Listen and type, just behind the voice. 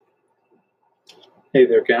Hey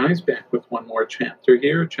there, guys. Back with one more chapter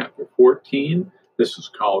here, chapter 14. This is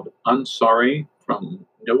called Unsorry from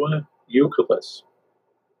Noah Youkilis.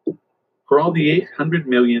 For all the 800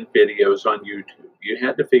 million videos on YouTube, you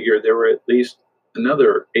had to figure there were at least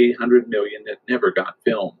another 800 million that never got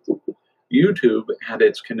filmed. YouTube had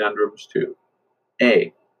its conundrums too.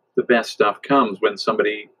 A, the best stuff comes when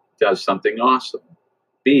somebody does something awesome.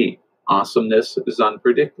 B, awesomeness is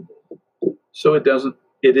unpredictable. So it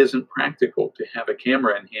isn't practical to have a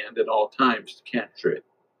camera in hand at all times to capture it.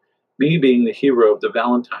 Me being the hero of the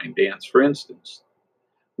Valentine dance, for instance.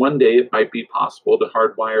 One day it might be possible to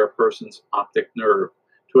hardwire a person's optic nerve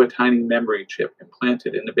to a tiny memory chip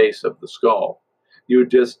implanted in the base of the skull. You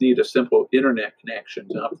would just need a simple internet connection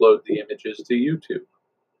to upload the images to YouTube.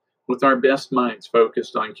 With our best minds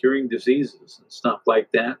focused on curing diseases and stuff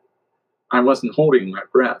like that, I wasn't holding my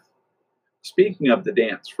breath. Speaking of the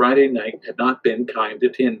dance, Friday night had not been kind to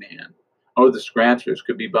Tin Man. Oh, the scratches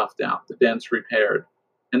could be buffed out, the dents repaired,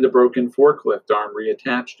 and the broken forklift arm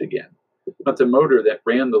reattached again. But the motor that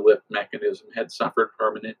ran the lift mechanism had suffered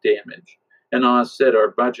permanent damage, and Oz said our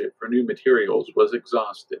budget for new materials was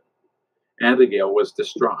exhausted. Abigail was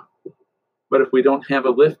distraught. But if we don't have a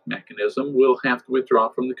lift mechanism, we'll have to withdraw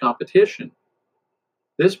from the competition.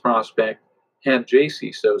 This prospect had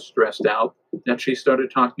JC so stressed out that she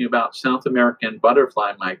started talking about South American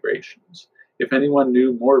butterfly migrations. If anyone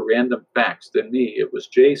knew more random facts than me, it was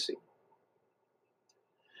JC.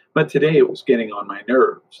 But today it was getting on my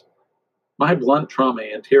nerves. My blunt trauma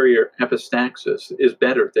anterior epistaxis is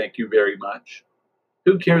better, thank you very much.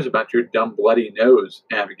 Who cares about your dumb bloody nose?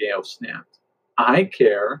 Abigail snapped. I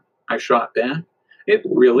care, I shot back. It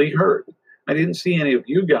really hurt. I didn't see any of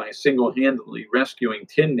you guys single-handedly rescuing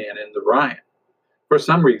Tin Man in the riot. For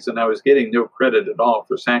some reason, I was getting no credit at all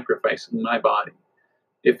for sacrificing my body.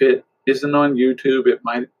 If it isn't on YouTube, it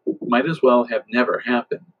might as well have never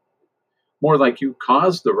happened. More like you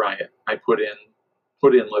caused the riot, I put in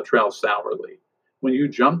Luttrell sourly, when you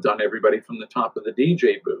jumped on everybody from the top of the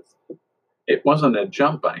DJ booth. It wasn't a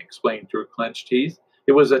jump, I explained through clenched teeth.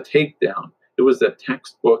 It was a takedown. It was a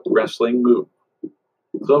textbook wrestling move.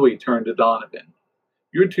 Chloe turned to Donovan.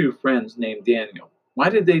 Your two friends named Daniel. Why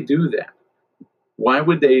did they do that? Why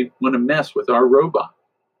would they want to mess with our robot?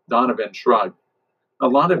 Donovan shrugged. A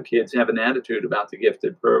lot of kids have an attitude about the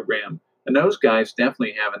gifted program, and those guys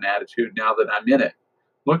definitely have an attitude now that I'm in it.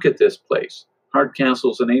 Look at this place.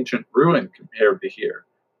 Hardcastle's an ancient ruin compared to here.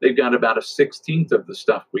 They've got about a 16th of the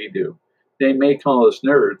stuff we do. They may call us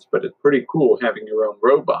nerds, but it's pretty cool having your own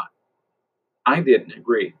robot. I didn't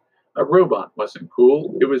agree. A robot wasn't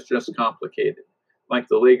cool, it was just complicated, like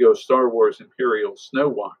the Lego Star Wars Imperial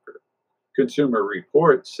Snowwalker. Consumer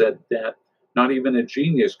Reports said that not even a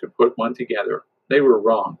genius could put one together. They were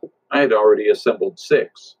wrong. I had already assembled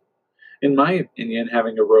 6. In my opinion,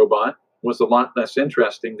 having a robot was a lot less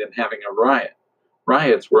interesting than having a riot.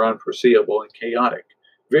 Riots were unforeseeable and chaotic,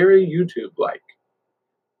 very YouTube-like.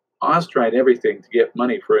 Oz tried everything to get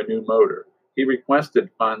money for a new motor. He requested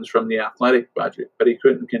funds from the athletic budget, but he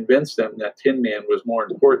couldn't convince them that Tin Man was more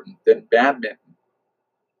important than badminton.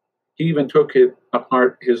 He even took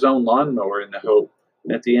apart his own lawnmower in the hope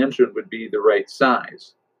that the engine would be the right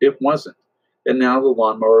size. It wasn't, and now the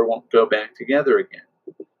lawnmower won't go back together again.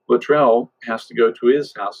 Luttrell has to go to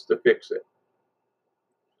his house to fix it.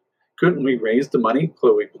 Couldn't we raise the money?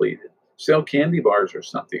 Chloe pleaded. Sell candy bars or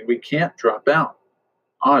something. We can't drop out.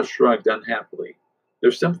 Oz shrugged unhappily.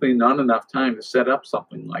 There's simply not enough time to set up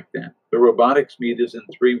something like that. The robotics meet is in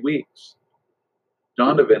 3 weeks.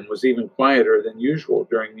 Donovan was even quieter than usual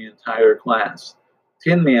during the entire class.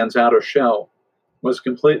 Tin Man's outer shell was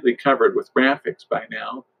completely covered with graphics by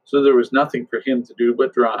now, so there was nothing for him to do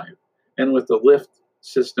but drive. And with the lift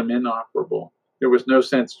system inoperable, there was no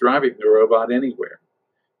sense driving the robot anywhere.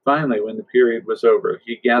 Finally, when the period was over,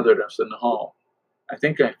 he gathered us in the hall. I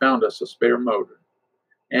think I found us a spare motor.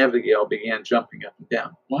 Abigail began jumping up and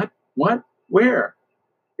down. What? What? Where?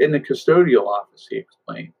 In the custodial office, he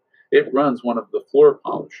explained. It runs one of the floor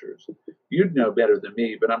polishers. You'd know better than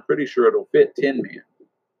me, but I'm pretty sure it'll fit Tin Man.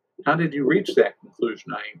 How did you reach that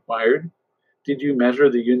conclusion? I inquired. Did you measure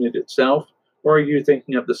the unit itself, or are you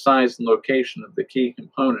thinking of the size and location of the key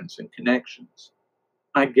components and connections?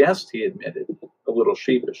 I guessed, he admitted, a little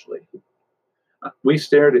sheepishly. We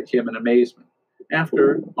stared at him in amazement.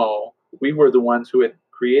 After all, we were the ones who had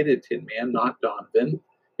created Tin Man, not Donovan.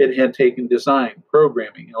 It had taken design,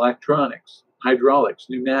 programming, electronics, hydraulics,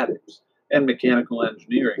 pneumatics, and mechanical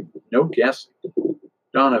engineering. No guessing.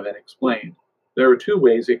 Donovan explained. There are 2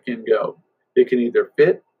 ways it can go. It can either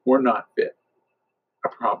fit or not fit. A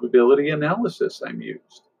probability analysis, I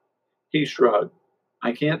mused. He shrugged.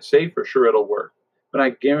 I can't say for sure it'll work. but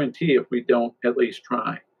I guarantee if we don't at least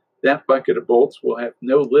try, that bucket of bolts will have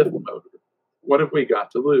no lift motor. What have we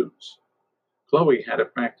got to lose? Chloe had a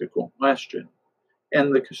practical question.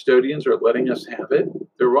 And the custodians are letting us have it?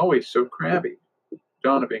 They're always so crabby.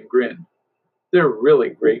 Donovan grinned. They're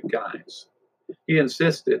really great guys. He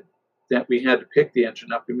insisted that we had to pick the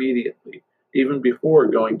engine up immediately, even before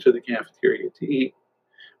going to the cafeteria to eat.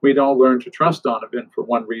 We'd all learned to trust Donovan for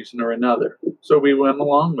one reason or another, so we went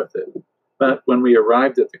along with it. But when we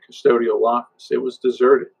arrived at the custodial office, it was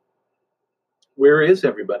deserted. Where is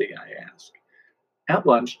everybody? I asked. At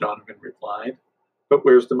lunch, Donovan replied. But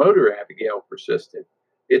where's the motor? Abigail persisted.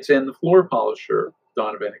 It's in the floor polisher,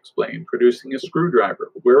 Donovan explained, producing a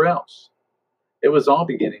screwdriver. Where else? It was all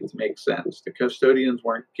beginning to make sense. The custodians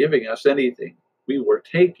weren't giving us anything. We were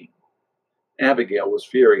taking. Abigail was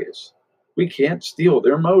furious. We can't steal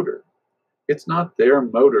their motor. It's not their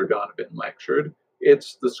motor, Donovan lectured.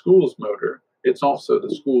 It's the school's motor. It's also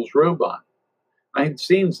the school's robot. I had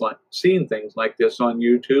seen things like this on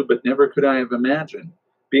YouTube, but never could I have imagined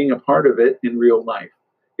being a part of it in real life.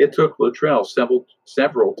 It took Luttrell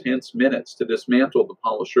several tense minutes to dismantle the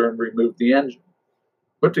polisher and remove the engine.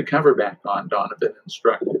 Put the cover back on, Donovan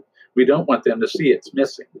instructed. We don't want them to see it's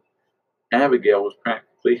missing. Abigail was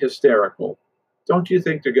practically hysterical. Don't you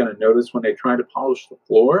think they're going to notice when they try to polish the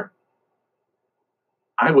floor?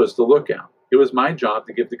 I was the lookout. It was my job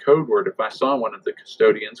to give the code word if I saw one of the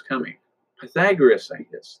custodians coming. Pythagoras, I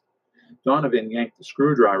hissed. Donovan yanked the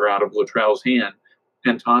screwdriver out of Luttrell's hand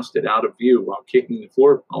and tossed it out of view while kicking the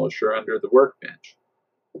floor polisher under the workbench.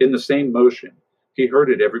 In the same motion, he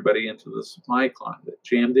herded everybody into the supply closet,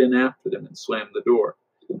 jammed in after them, and slammed the door.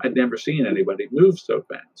 I'd never seen anybody move so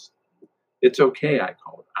fast. It's okay, I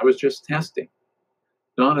called. I was just testing.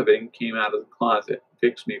 Donovan came out of the closet and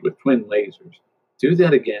fixed me with twin lasers. Do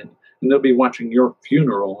that again, and they'll be watching your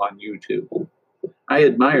funeral on YouTube. I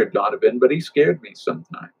admired Donovan, but he scared me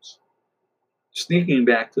sometimes. Sneaking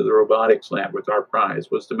back to the robotics lab with our prize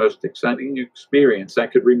was the most exciting experience I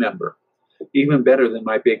could remember, even better than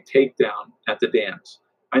my big takedown at the dance.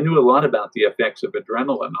 I knew a lot about the effects of adrenaline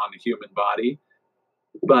on the human body,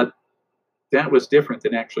 but that was different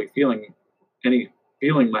than actually feeling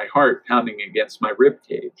my heart pounding against my rib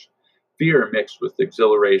cage. Fear mixed with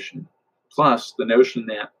exhilaration, plus the notion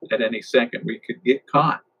that at any second we could get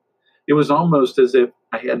caught. It was almost as if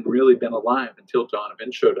I hadn't really been alive until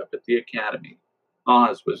Donovan showed up at the academy.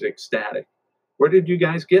 Oz was ecstatic. Where did you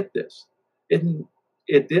guys get this?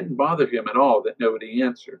 It didn't bother him at all that nobody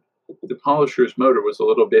answered. The polisher's motor was a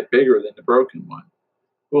little bit bigger than the broken one.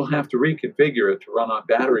 We'll have to reconfigure it to run on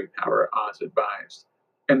battery power, Oz advised.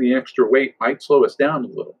 And the extra weight might slow us down a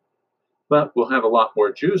little. But we'll have a lot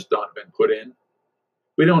more juice, Donovan put in.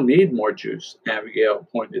 We don't need more juice, Abigail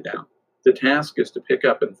pointed out. The task is to pick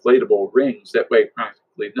up inflatable rings that weigh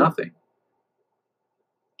practically nothing.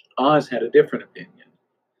 Oz had a different opinion.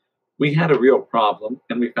 We had a real problem,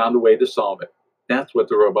 and we found a way to solve it. That's what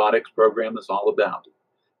the robotics program is all about.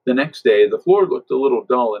 The next day, the floor looked a little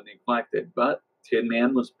dull and neglected, but Tin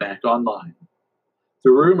Man was back online.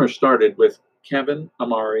 The rumor started with Kevin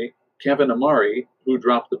Amari, who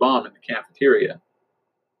dropped the bomb in the cafeteria.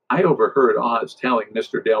 I overheard Oz telling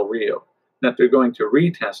Mr. Del Rio that they're going to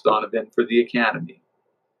retest Donovan for the academy.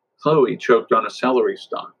 Chloe choked on a celery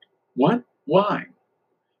stalk. What? Why?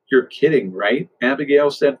 You're kidding, right? Abigail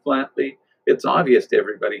said flatly. It's obvious to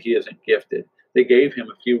everybody he isn't gifted. They gave him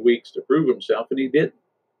a few weeks to prove himself, and he didn't.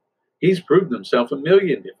 He's proved himself a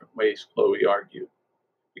million different ways, Chloe argued.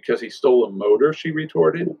 Because he stole a motor, she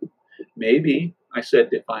retorted. Maybe, I said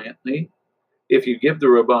defiantly. If you give the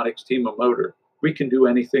robotics team a motor, we can do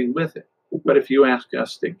anything with it. But if you ask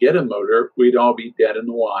us to get a motor, we'd all be dead in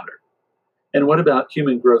the water. And what about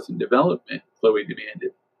human growth and development? Chloe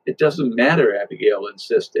demanded. It doesn't matter, Abigail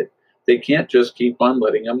insisted. They can't just keep on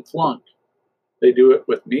letting them flunk. They do it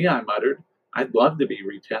with me, I muttered. I'd love to be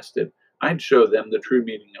retested. I'd show them the true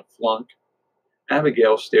meaning of flunk.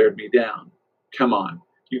 Abigail stared me down. Come on,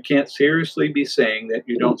 you can't seriously be saying that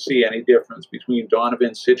you don't see any difference between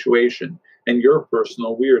Donovan's situation and your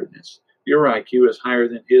personal weirdness. Your IQ is higher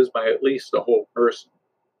than his by at least a whole person.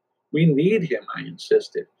 We need him, I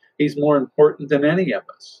insisted. He's more important than any of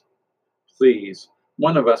us. Please,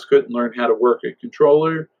 one of us couldn't learn how to work a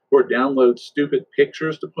controller or download stupid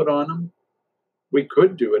pictures to put on them. We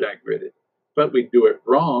could do it, I gritted, but we'd do it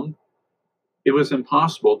wrong. It was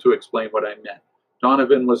impossible to explain what I meant.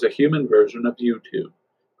 Donovan was a human version of YouTube.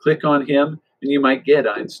 Click on him, and you might get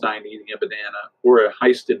Einstein eating a banana, or a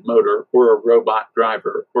heisted motor, or a robot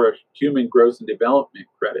driver, or a human growth and development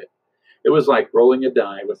credit. It was like rolling a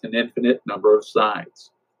die with an infinite number of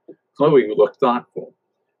sides. Chloe looked thoughtful.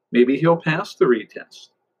 Maybe he'll pass the retest.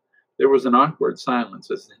 There was an awkward silence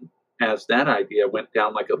as that idea went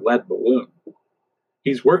down like a lead balloon.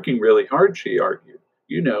 He's working really hard, she argued.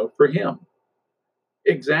 You know, for him.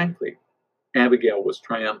 Exactly. Abigail was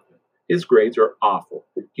triumphant. His grades are awful.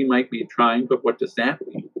 He might be trying, but what does that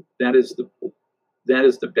mean? That is the that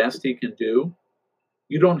is the best he can do?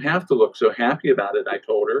 You don't have to look so happy about it, I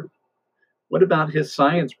told her. What about his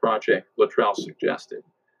science project? Luttrell suggested.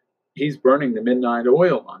 He's burning the midnight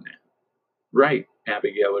oil on that. Right,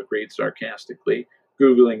 Abigail agreed sarcastically,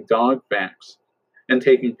 Googling dog facts and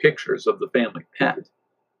taking pictures of the family pet.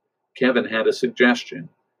 Kevin had a suggestion.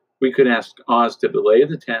 We could ask Oz to delay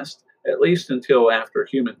the test, at least until after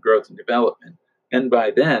human growth and development, and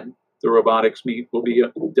by then, the robotics meet will be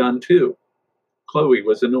done too. Chloe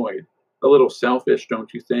was annoyed. A little selfish,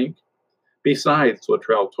 don't you think? Besides,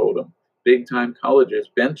 Luttrell told him, big-time colleges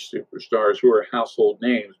bench superstars who are household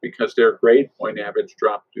names because their grade point average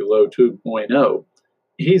dropped below 2.0.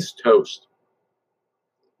 He's toast.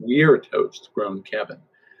 We're toast, groaned Kevin.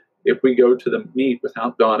 If we go to the meet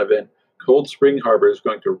without Donovan, Cold Spring Harbor is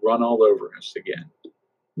going to run all over us again.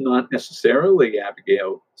 Not necessarily,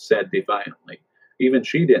 Abigail said defiantly. Even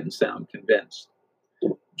she didn't sound convinced.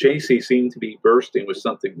 JC seemed to be bursting with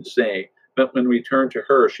something to say, but when we turned to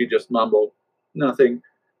her, she just mumbled, Nothing.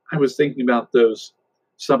 I was thinking about those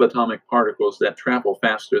subatomic particles that travel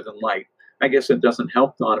faster than light. I guess it doesn't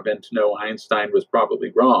help Donovan to know Einstein was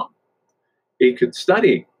probably wrong. He could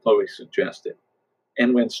study, Chloe suggested.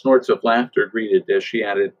 And when snorts of laughter greeted this, she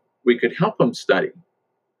added, We could help him study.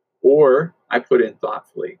 Or, I put in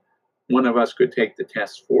thoughtfully, one of us could take the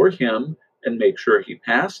test for him and make sure he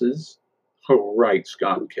passes. Oh, right,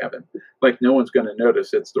 scoffed Kevin. Like no one's going to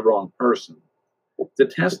notice it's the wrong person. The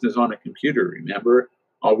test is on a computer, remember?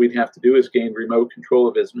 All we'd have to do is gain remote control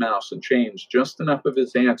of his mouse and change just enough of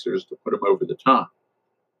his answers to put him over the top.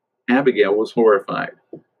 Abigail was horrified.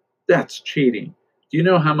 That's cheating. Do you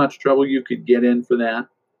know how much trouble you could get in for that?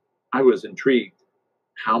 I was intrigued.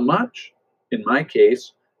 How much? In my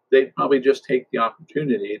case, they'd probably just take the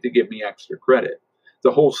opportunity to give me extra credit.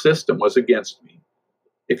 The whole system was against me.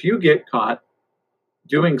 If you get caught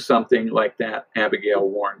doing something like that, Abigail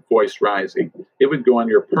warned, voice rising, it would go on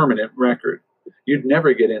your permanent record. You'd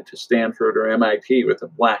never get into Stanford or MIT with a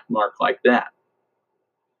black mark like that.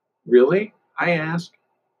 Really? I asked.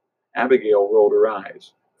 Abigail rolled her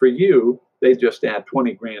eyes. For you, they'd just add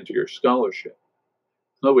 20 grand to your scholarship.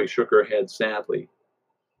 Chloe shook her head sadly.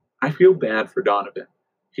 I feel bad for Donovan.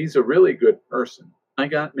 He's a really good person. I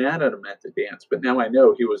got mad at him at the dance, but now I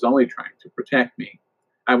know he was only trying to protect me.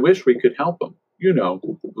 I wish we could help him,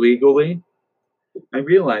 legally. I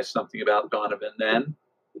realized something about Donovan then.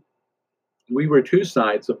 We were two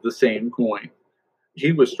sides of the same coin.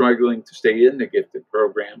 He was struggling to stay in the gifted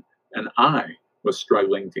program, and I was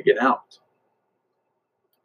struggling to get out.